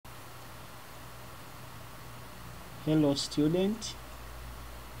Hello student,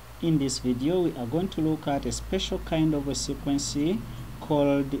 in this video we are going to look at a special kind of a sequence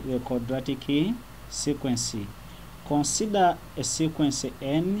called the quadratic sequence. Consider a sequence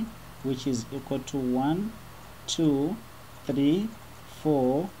n which is equal to 1, 2, 3,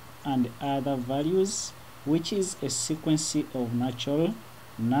 4 and other values, which is a sequence of natural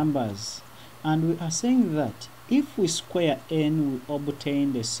numbers, and we are saying that if we square n we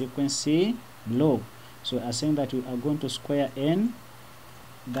obtain the sequence below. So we are saying that we are going to square n,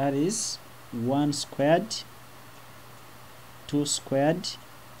 that is 1 squared, 2 squared,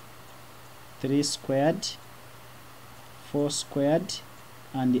 3 squared, 4 squared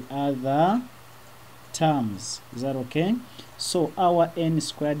and the other terms. Is that okay? So our n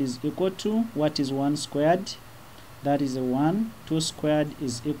squared is equal to, what is 1 squared? That is a 1. 2 squared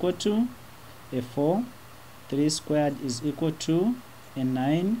is equal to a 4. 3 squared is equal to a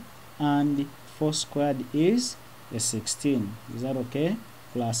 9 and 4 squared is a 16. Is that okay?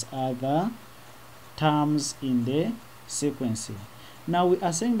 Plus other terms in the sequence. Now we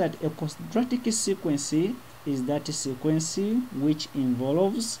are saying that a quadratic sequence is that sequence which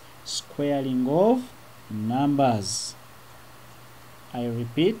involves squaring of numbers. I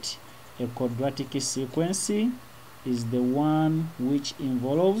repeat, a quadratic sequence is the one which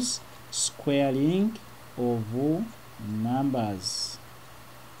involves squaring of numbers.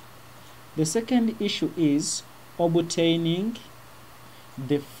 The second issue is obtaining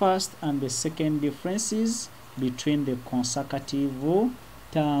the first and the second differences between the consecutive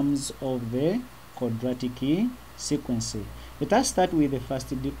terms of the quadratic sequence. Let us start with the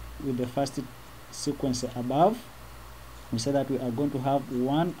first sequence above. We say that we are going to have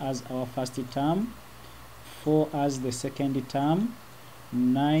 1 as our first term, 4 as the second term,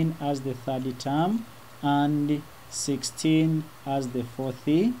 9 as the third term, and 16 as the fourth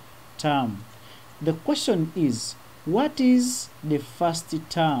term. The question is, what is the first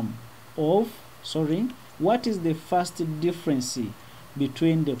term of, what is the first difference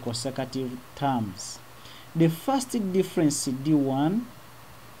between the consecutive terms? The first difference, D1,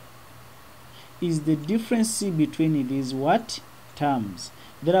 is the difference between these what terms.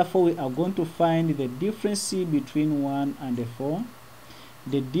 Therefore, we are going to find the difference between 1 and 4,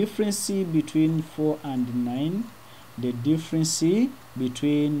 the difference between 4 and 9, the difference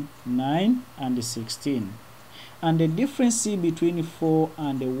between 9 and 16. And the difference between 4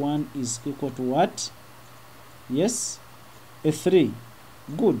 and 1 is equal to what? Yes, a 3.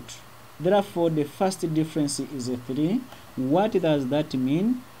 Good. Therefore, the first difference is a 3. What does that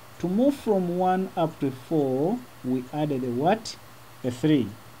mean? To move from 1 up to 4, we added a what? A 3.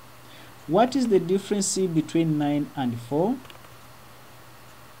 What is the difference between 9 and 4?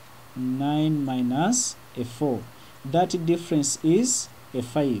 9 minus a 4. That difference is a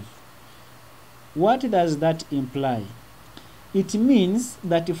 5. What does that imply? It means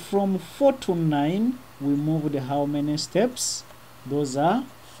that from 4 to 9, we moved how many steps? Those are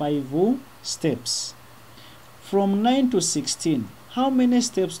 5 steps. From 9 to 16, how many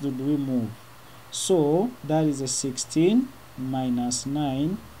steps did we move? So that is a 16 minus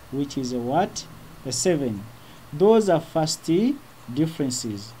 9, which is a what? A 7. Those are first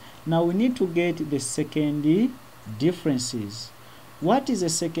differences. Now we need to get the second differences. What is a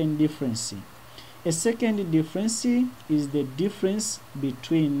second difference? A second difference is the difference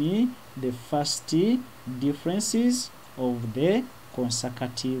between the first differences of the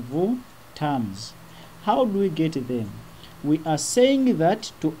consecutive terms. How do we get them? We are saying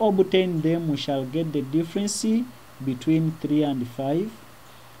that to obtain them, we shall get the difference between 3 and 5,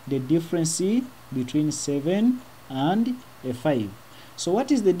 the difference between 7 and a 5. So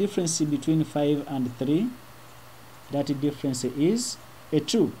what is the difference between 5 and 3? That difference is a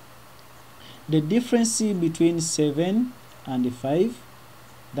 2. The difference between 7 and 5,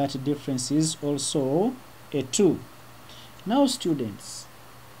 that difference is also a 2. Now students,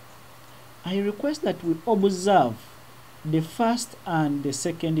 I request that we observe the first and the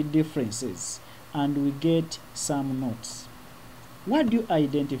second differences and we get some notes. What do you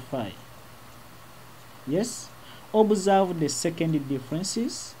identify? Yes, observe the second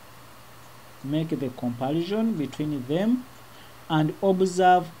differences, make the comparison between them, and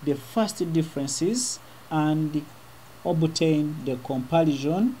observe the first differences and obtain the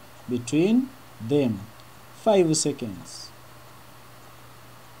comparison between them. 5 seconds.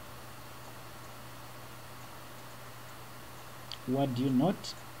 What do you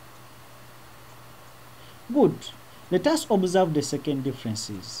note? Good. Let us observe the second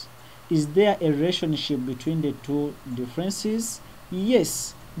differences. Is there a relationship between the two differences?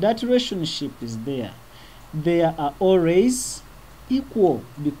 Yes, that relationship is there. They are always equal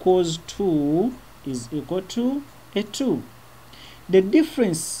because 2 is equal to a 2. The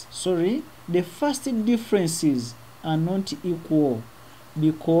first differences are not equal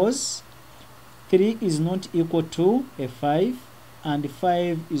because 3 is not equal to a 5 and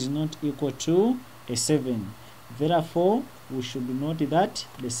 5 is not equal to a 7. Therefore, we should note that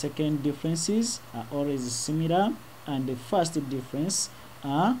the second differences are always similar and the first difference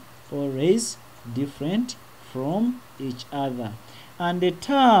are always different from each other. And the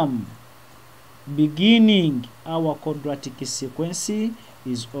term beginning our quadratic sequence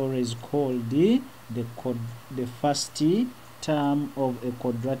is always called the first term of a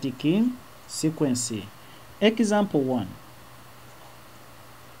quadratic sequence. Example 1.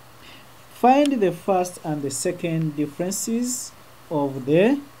 Find the first and the second differences of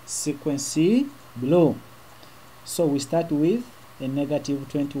the sequence below. So we start with a negative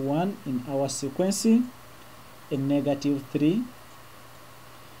 21 in our sequence, a negative 3,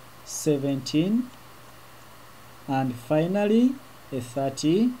 17, and finally a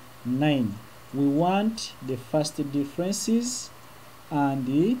 39. We want the first differences and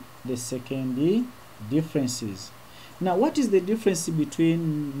the second differences. Now, what is the difference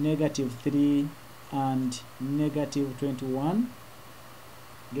between negative 3 and negative 21?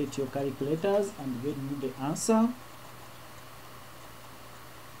 Get your calculators and get me the answer.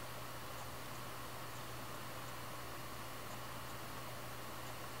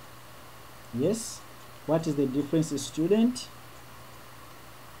 Yes, what is the difference, student?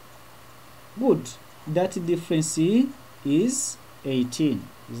 Good, that difference is 18.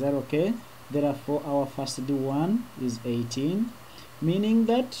 Is that okay? Therefore, our first one is 18, meaning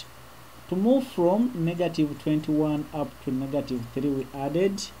that to move from negative 21 up to negative 3, we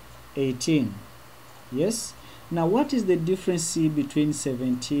added 18. Yes? Now, what is the difference between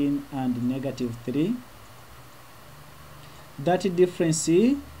 17 and negative 3? That difference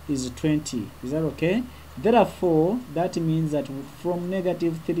is 20. Is that okay? Therefore, that means that from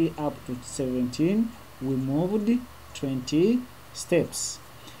negative 3 up to 17, we moved 20 steps.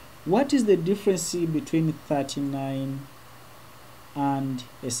 What is the difference between 39 and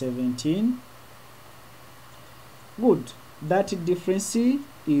a 17? Good. That difference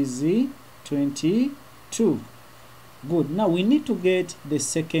is 22. Good. Now we need to get the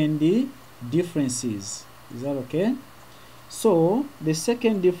second differences. Is that okay? So the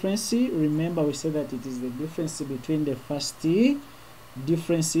second difference, remember we said that it is the difference between the first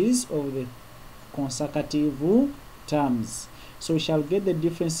differences of the consecutive terms. So we shall get the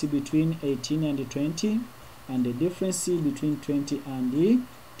difference between 18 and 20 and the difference between 20 and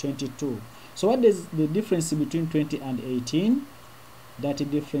 22. So what is the difference between 20 and 18? That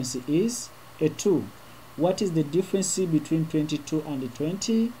difference is a 2. What is the difference between 22 and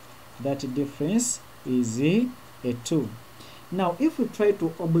 20? That difference is a 2. Now, if we try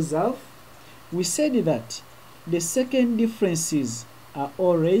to observe, we said that the second differences are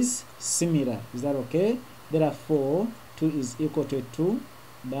always similar. Is that okay? Therefore, 2 is equal to 2.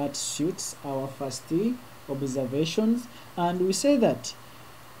 That suits our first observations. And we say that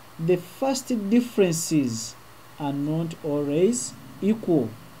the first differences are not always equal.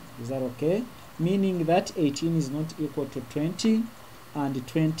 Is that okay? Meaning that 18 is not equal to 20 and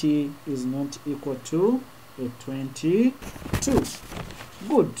 20 is not equal to 22.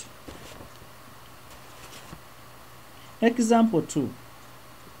 Good. Example 2.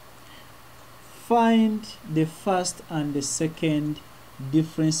 Find the first and the second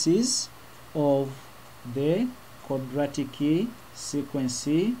differences of the quadratic sequence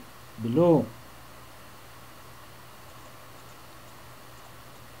below.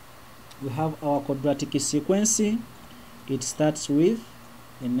 We have our quadratic sequence. It starts with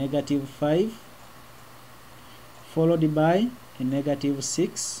a negative 5, followed by a negative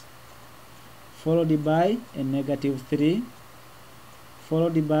 6, followed by a negative 3,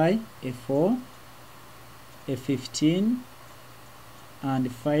 followed by a 4, a 15,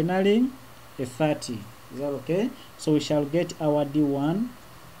 and finally a 30. Is that okay? So we shall get our D1.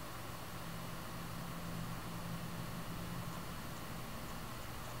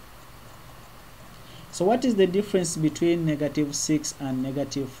 So what is the difference between negative 6 and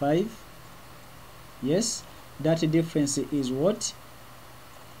negative 5? Yes, that difference is what?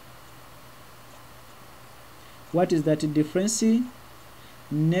 What is that difference?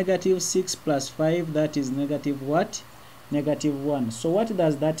 Negative 6 plus 5, that is negative what? Negative 1. So what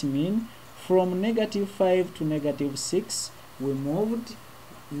does that mean? From negative 5 to negative 6, we moved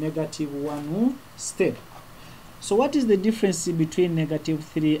negative 1 step. So what is the difference between negative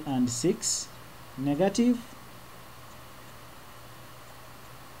 3 and 6? Negative.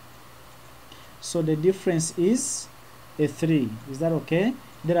 So the difference is a 3. Is that okay?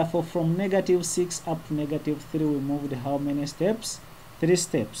 Therefore, from negative 6 up to negative 3, we moved how many steps? 3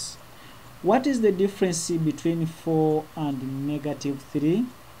 steps. What is the difference between 4 and negative 3?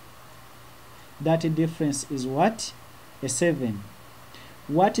 That difference is what? A 7.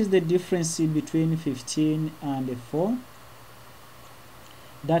 What is the difference between 15 and 4?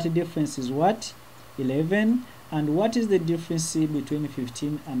 That difference is what? 11. And what is the difference between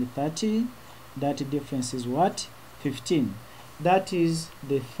 15 and 30? That difference is what? 15. That is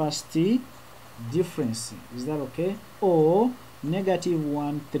the first difference. Is that okay? Or negative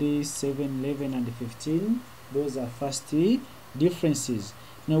 1, 3, 7, 11, and 15. Those are first differences.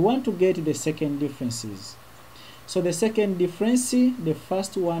 Now we want to get the second differences. So the second difference, the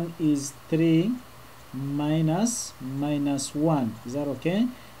first one is 3 minus 1. Is that okay?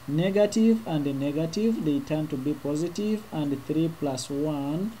 Negative and the negative, they turn to be positive, and 3 plus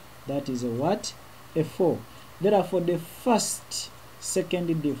 1, that is a what? A 4. Therefore, the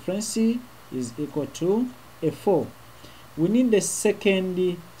second difference is equal to a 4. We need the second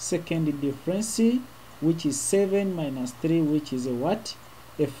difference, which is 7 minus 3, which is a what?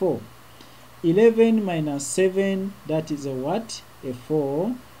 A 4. 11 minus 7, that is a what? A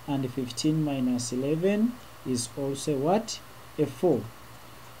 4. And 15 minus 11 is also what? A 4.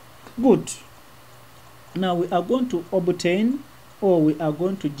 Good. Now we are going to obtain, or we are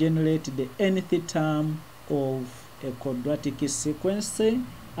going to generate the nth term of a quadratic sequence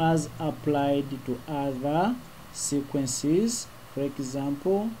as applied to other sequences. For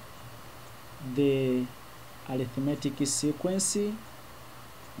example, the arithmetic sequence,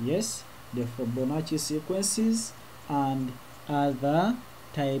 yes, the Fibonacci sequences, and other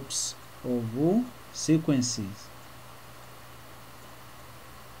types of sequences.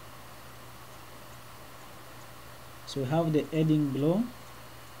 So we have the heading below,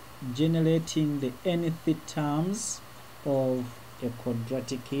 generating the nth terms of a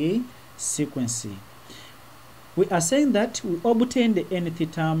quadratic sequence. We are saying that we obtain the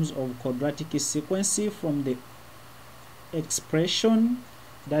nth terms of quadratic sequence from the expression.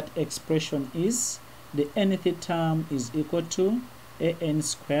 That expression is the nth term is equal to an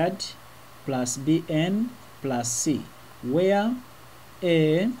squared plus bn plus c, where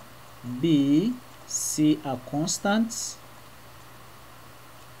a, b, c are constants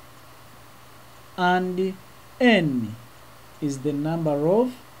and n is the number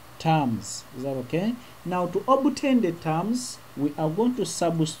of terms. Is that okay? Now to obtain the terms, we are going to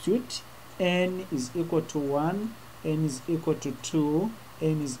substitute n is equal to 1, n is equal to 2,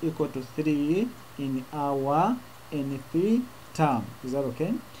 n is equal to 3 in our nth term. Is that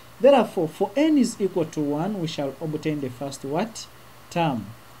okay? Therefore, for n is equal to 1, we shall obtain the first what? Term.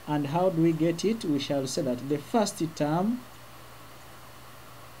 And how do we get it? We shall say that the first term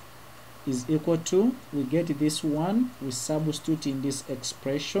is equal to, we get this one, we substitute in this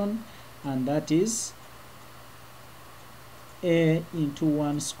expression, and that is a into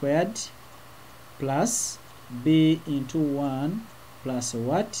 1 squared plus b into 1 plus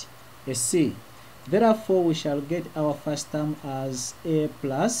what? A c. Therefore, we shall get our first term as a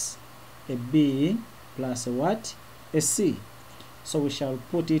plus a b plus a what? A c. So we shall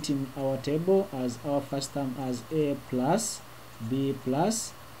put it in our table as our first term as a plus b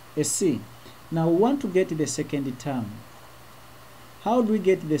plus a c. Now we want to get the second term. How do we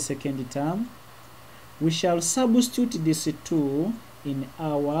get the second term? We shall substitute this 2 in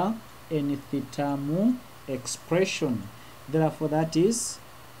our nth term expression. Therefore, that is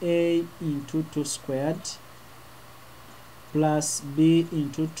a into 2 squared plus b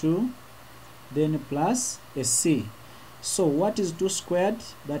into 2, then plus a c. So what is 2 squared?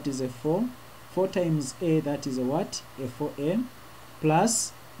 That is a 4. 4 times a, that is a what? A 4a.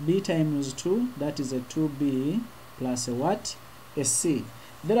 Plus b times 2, that is a 2b plus a what? A c.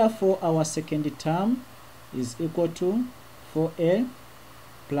 Therefore, our second term is equal to 4a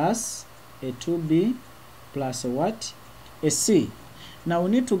plus a 2b plus a what? A c. Now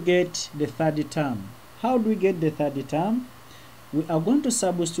we need to get the third term. How do we get the third term? We are going to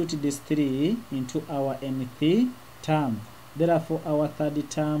substitute this 3 into our nth term. Therefore, our third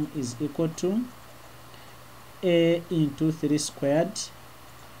term is equal to a into 3 squared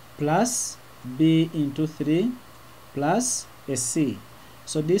plus b into 3 plus a c.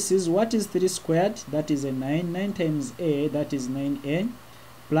 So this is, what is 3 squared? That is a 9. 9 times a, that is 9a,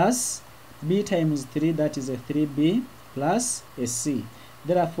 plus b times 3, that is a 3b plus a c.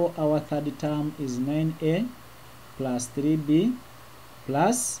 Therefore, our third term is 9a plus 3b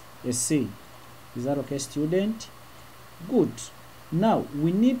plus a c. Is that okay, student? Good. Now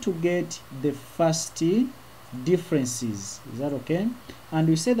we need to get the first differences. Is that okay? And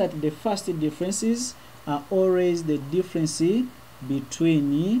we say that the first differences are always the difference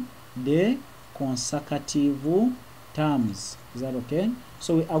between the consecutive terms. Is that okay?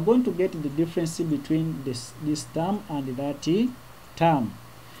 So we are going to get the difference between this term and that term.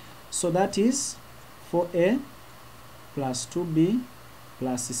 So that is 4a plus 2b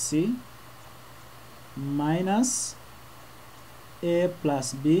plus c minus a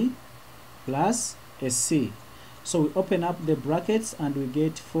plus b plus a c. So we open up the brackets and we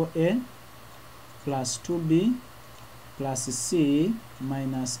get 4a plus 2b plus c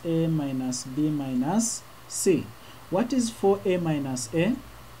minus a minus b minus c. What is 4a minus a?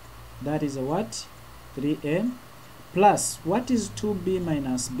 That is a what? 3a. Plus, what is 2b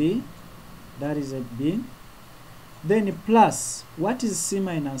minus b? That is a b. Then plus, what is c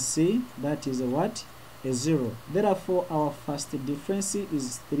minus c? That is a what? A 0. Therefore, our first difference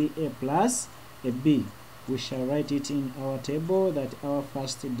is 3a plus a b. We shall write it in our table that our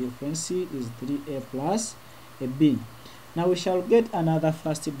first difference is 3a plus a b. Now we shall get another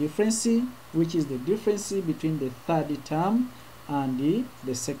first difference, which is the difference between the third term and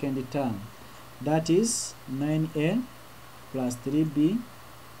the second term. That is 9a plus 3b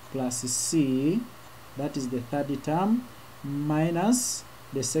plus c, that is the third term, minus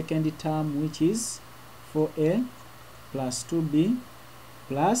the second term, which is 4a plus 2b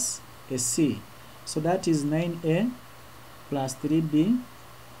plus a c. So that is 9a plus 3b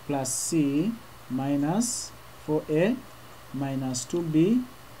plus c minus 4a minus 2b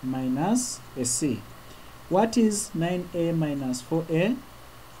minus a c. What is 9a minus 4a?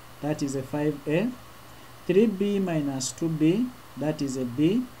 That is a 5a. 3b minus 2b, that is a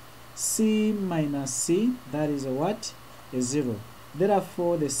b. C minus c, that is a what? A 0.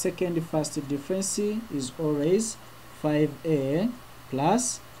 Therefore, the second first difference is always 5a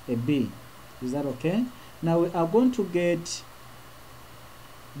plus a b. Is that okay? Now we are going to get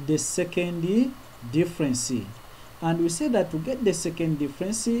the second difference. And we say that to get the second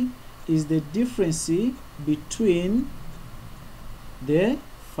difference is the difference between the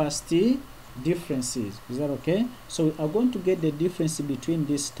first differences. Is that okay? So we are going to get the difference between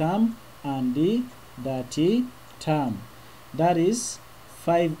this term and that term. That is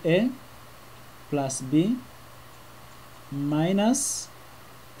 5a plus b minus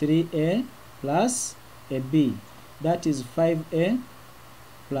 3a plus a b. That is 5a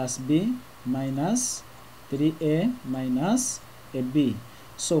plus b minus 3a minus a b.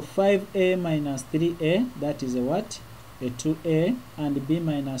 So 5a minus 3a, that is a what? A 2a, and b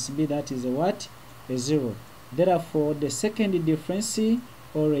minus b, that is a what? A 0. Therefore, the second difference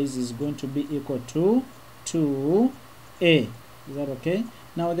always is going to be equal to 2a. Is that okay?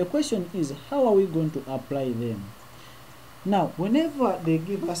 Now the question is, how are we going to apply them? Now, whenever they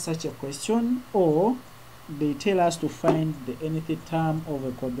give us such a question, or they tell us to find the nth term of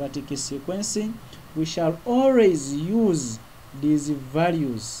a quadratic sequence, we shall always use these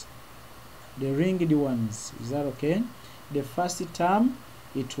values, the ringed ones. Is that okay? The first term,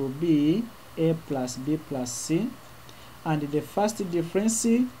 it will be a plus b plus c, and the first difference,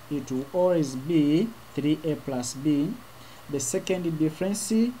 it will always be 3a plus b. The second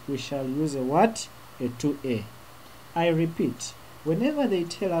difference, we shall use a what? A 2a. I repeat, whenever they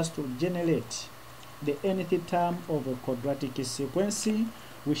tell us to generate the nth term of a quadratic sequence,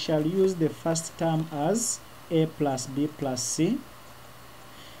 we shall use the first term as a plus b plus c.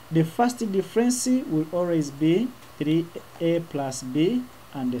 The first difference will always be 3a plus b,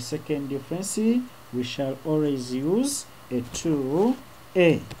 and the second difference we shall always use a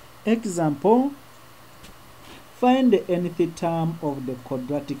 2a. Example, find the nth term of the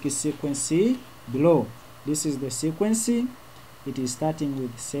quadratic sequence below. This is the sequence. It is starting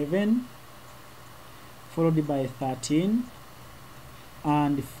with 7, followed by 13,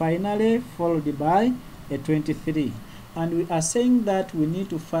 and finally followed by a 23. And we are saying that we need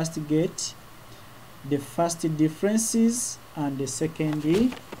to first get the first differences and the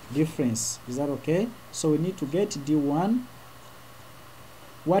second difference. Is that okay? So we need to get D1.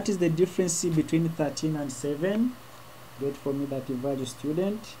 What is the difference between 13 and 7? Get for me that value,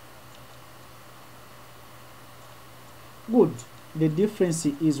 student. Good. The difference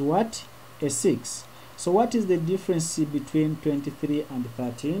is what? A 6. So what is the difference between 23 and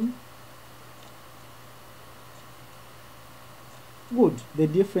 13? Good. The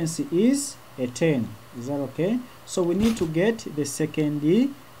difference is a 10. Is that okay? So we need to get the second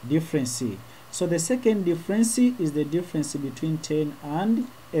difference. So the second difference is the difference between 10 and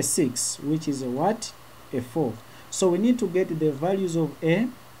a 6, which is a what? A 4. So we need to get the values of A,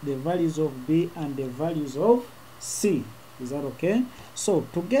 the values of B, and the values of C. Is that okay? So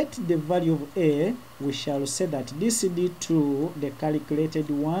to get the value of A, we shall say that this D2, the calculated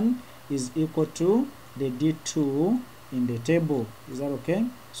one, is equal to the D2 in the table. Is that okay?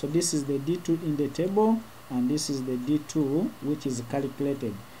 So this is the D2 in the table, and this is the D2 which is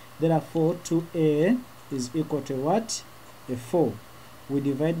calculated. Therefore 2a is equal to what? A 4. We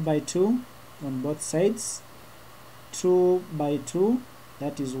divide by 2 on both sides. 2 by 2,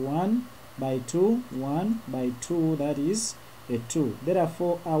 that is 1 by 2, 1 by 2, that is a 2.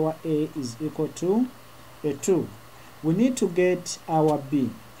 Therefore our a is equal to a 2. We need to get our b.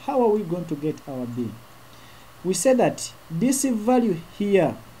 How are we going to get our b? We say that this value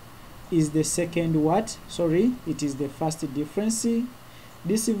here is the second what? Sorry, it is the first difference.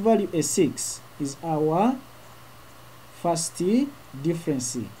 This value a6 is our first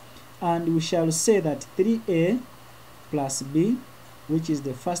difference. And we shall say that 3a plus b, which is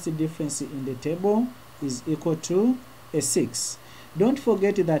the first difference in the table, is equal to a 6. Don't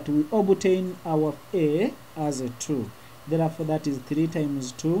forget that we obtain our a as a 2. Therefore, that is 3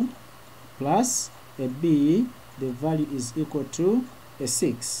 times 2 plus a b, the value is equal to a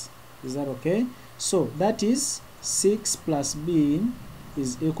 6. Is that okay? So that is 6 plus b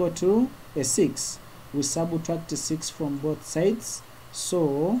is equal to a 6. We subtract 6 from both sides,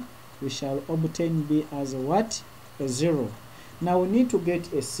 so we shall obtain b as a what? A 0. Now we need to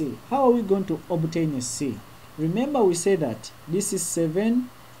get a c. How are we going to obtain a c? Remember we said that this is 7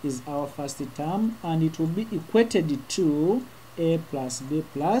 is our first term, and it will be equated to a plus b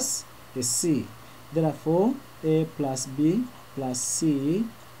plus a c. Therefore a plus b plus c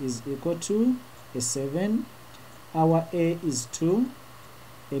is equal to a 7. Our a is 2,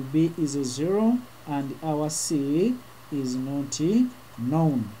 a b is a 0, and our c is not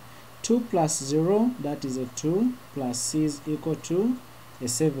known. 2 plus 0, that is a 2, plus c is equal to a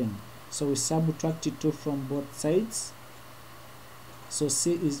 7. So we subtract 2 from both sides. So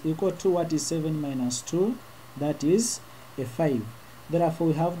c is equal to, what is 7 minus 2? That is a 5. Therefore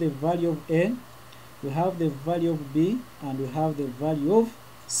we have the value of a, we have the value of b, and we have the value of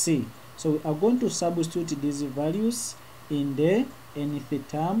c. So we are going to substitute these values in the nth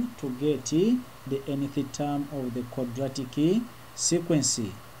term to get the nth term of the quadratic sequence.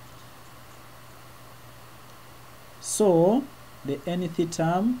 So the nth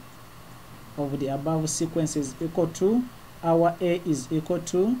term of the above sequence is equal to, our a is equal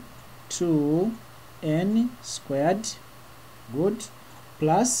to 2n squared, good,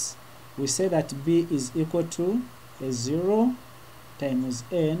 plus we say that b is equal to a 0 times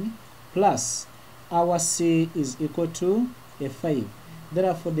n, plus our c is equal to a 5.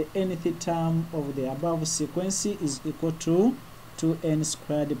 Therefore the nth term of the above sequence is equal to 2n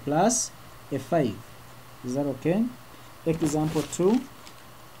squared plus a 5. Is that okay? Example 2.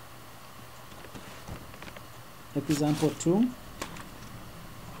 Example 2.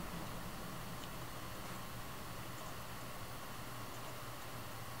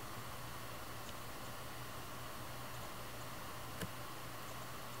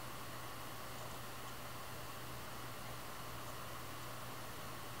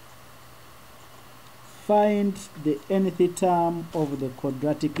 Find the nth term of the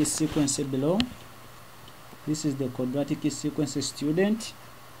quadratic sequence below. This is the quadratic sequence, student.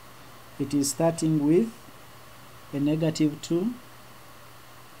 It is starting with a negative 2,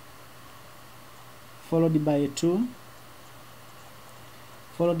 followed by a 2,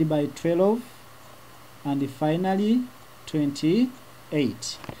 followed by 12, and finally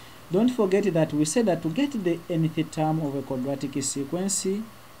 28. Don't forget that we said that to get the nth term of a quadratic sequence,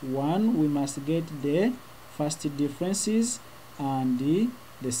 1, we must get the first differences and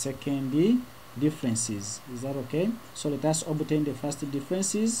the second differences. Is that okay? So let us obtain the first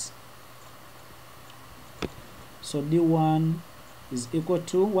differences. So d1 is equal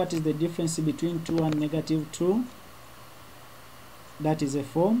to, what is the difference between 2 and negative 2? That is a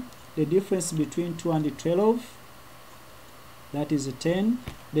 4. The difference between 2 and 12, that is a 10.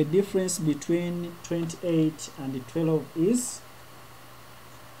 The difference between 28 and 12 is,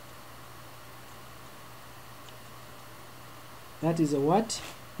 that is a what?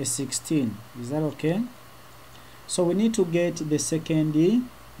 A 16. Is that okay? So we need to get the second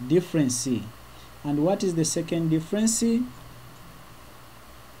difference. And what is the second difference? Is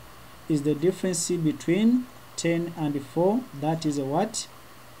the difference between 10 and 4. That is a what?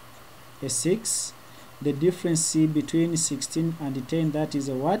 A 6. The difference between 16 and 10, that is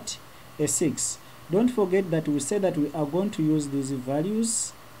a what? A 6. Don't forget that we said that we are going to use these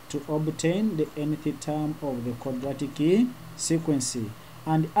values to obtain the nth term of the quadratic sequence.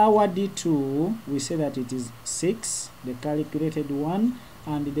 And our d2, we say that it is 6, the calculated one,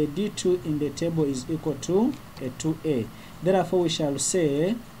 and the d2 in the table is equal to a 2a. Therefore we shall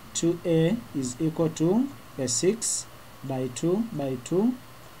say 2a is equal to a 6 by 2 by 2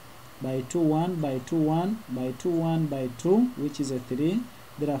 by 2, 1, by 2, 1, by 2, 1, by 2, which is a 3.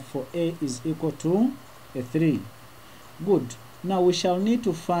 Therefore, A is equal to a 3. Good. Now we shall need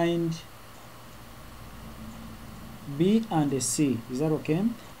to find B and a C. Is that okay?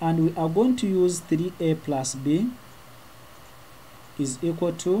 And we are going to use 3A plus B is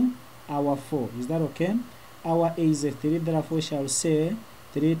equal to our 4. Is that okay? Our A is a 3, therefore we shall say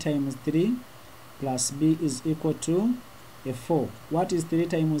 3 times 3 plus B is equal to a 4. What is 3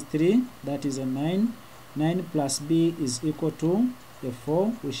 times 3? That is a 9. 9 plus B is equal to a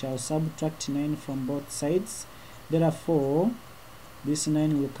 4. We shall subtract 9 from both sides. Therefore, this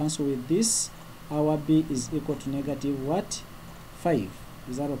 9 will cancel with this. Our B is equal to negative what? 5.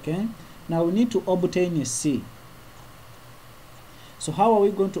 Is that okay? Now we need to obtain a C. So how are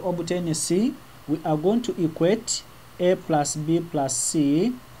we going to obtain a C? We are going to equate A plus B plus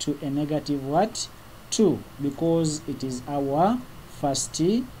C to a negative what? 2, because it is our first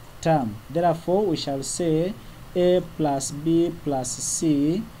term. Therefore, we shall say A plus B plus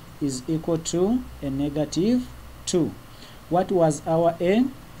C is equal to a negative 2. What was our A?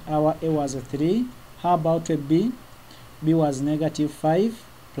 Our A was a 3. How about a B? B was negative 5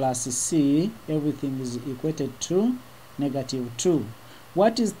 plus C. Everything is equated to negative 2.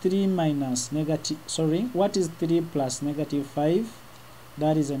 What is 3 minus negative, what is 3 plus negative 5?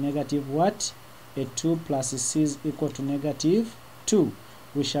 That is a negative what? A 2 plus C is equal to negative 2.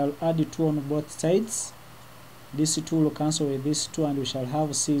 We shall add 2 on both sides. This 2 will cancel with this 2 and we shall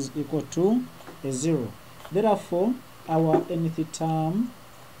have C is equal to a 0. Therefore, our nth term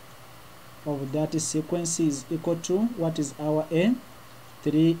of that sequence is equal to, what is our A?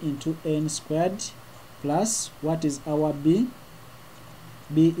 3 into n squared plus, what is our B?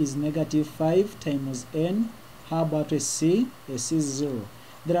 B is negative 5 times n. How about a C? A C is 0.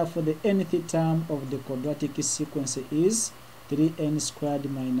 Therefore, the nth term of the quadratic sequence is 3n squared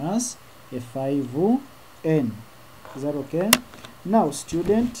minus a 5n. Is that okay? Now,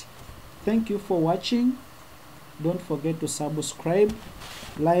 student, thank you for watching. Don't forget to subscribe,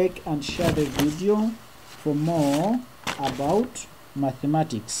 like, and share the video for more about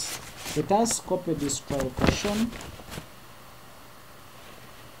mathematics. Let us copy this trial question.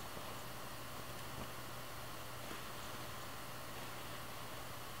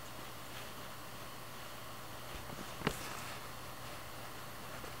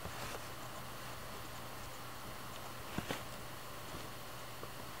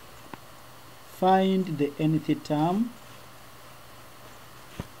 Find the nth term.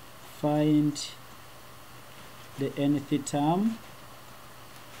 Find the nth term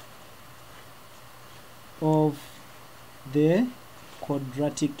of the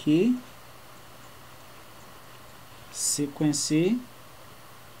quadratic sequence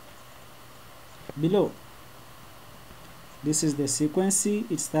below. This is the sequence.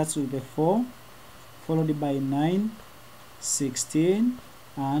 It starts with the 4, followed by 9, 16,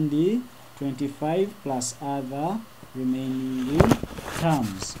 and the 25 plus other remaining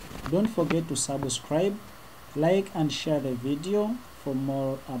terms. Don't forget to subscribe, like, and share the video for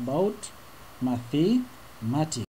more about mathematics.